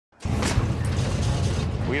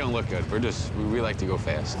We don't look good. We like to go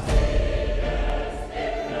fast.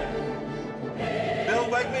 Bill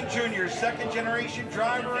Wegman Jr., second-generation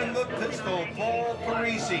driver in the pistol, Paul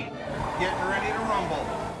Parisi, getting ready to rumble.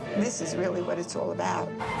 This is really what it's all about,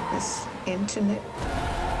 this intimate,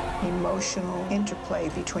 emotional interplay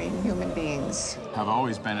between human beings. I've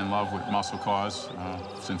always been in love with muscle cars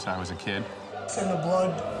since I was a kid. It's in the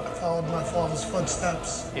blood. I followed my father's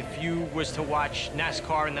footsteps. If you was to watch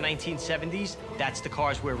NASCAR in the 1970s, that's the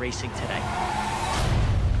cars we're racing today.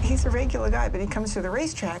 He's a regular guy, but he comes to the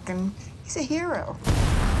racetrack and he's a hero.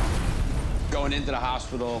 Going into the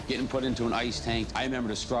hospital, getting put into an ice tank. I remember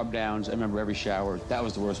the scrub downs. I remember every shower. That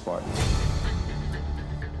was the worst part.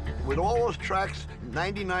 With all those tracks,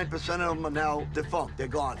 99% of them are now defunct. They're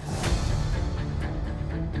gone.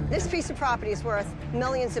 This piece of property is worth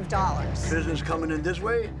millions of dollars. Business coming in this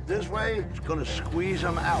way, it's gonna squeeze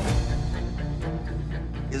them out.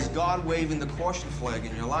 Is God waving the caution flag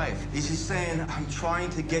in your life? Is he saying, I'm trying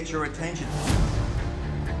to get your attention?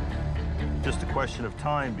 Just a question of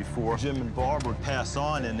time before Jim and Barb would pass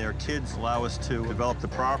on and their kids allow us to develop the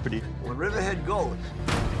property. When Riverhead goes,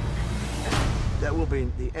 that will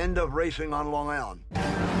be the end of racing on Long Island.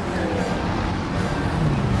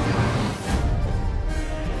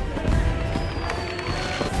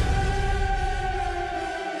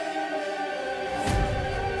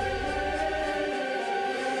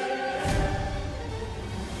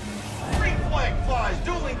 Green flag flies,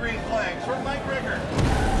 dueling green flags for Mike Ricker.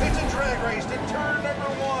 It's a drag race to turn number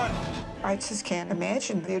 1. I just can't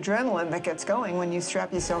imagine the adrenaline that gets going when you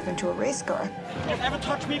strap yourself into a race car. If you ever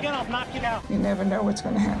touch me again, I'll knock you down. You never know what's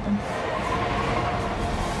going to happen.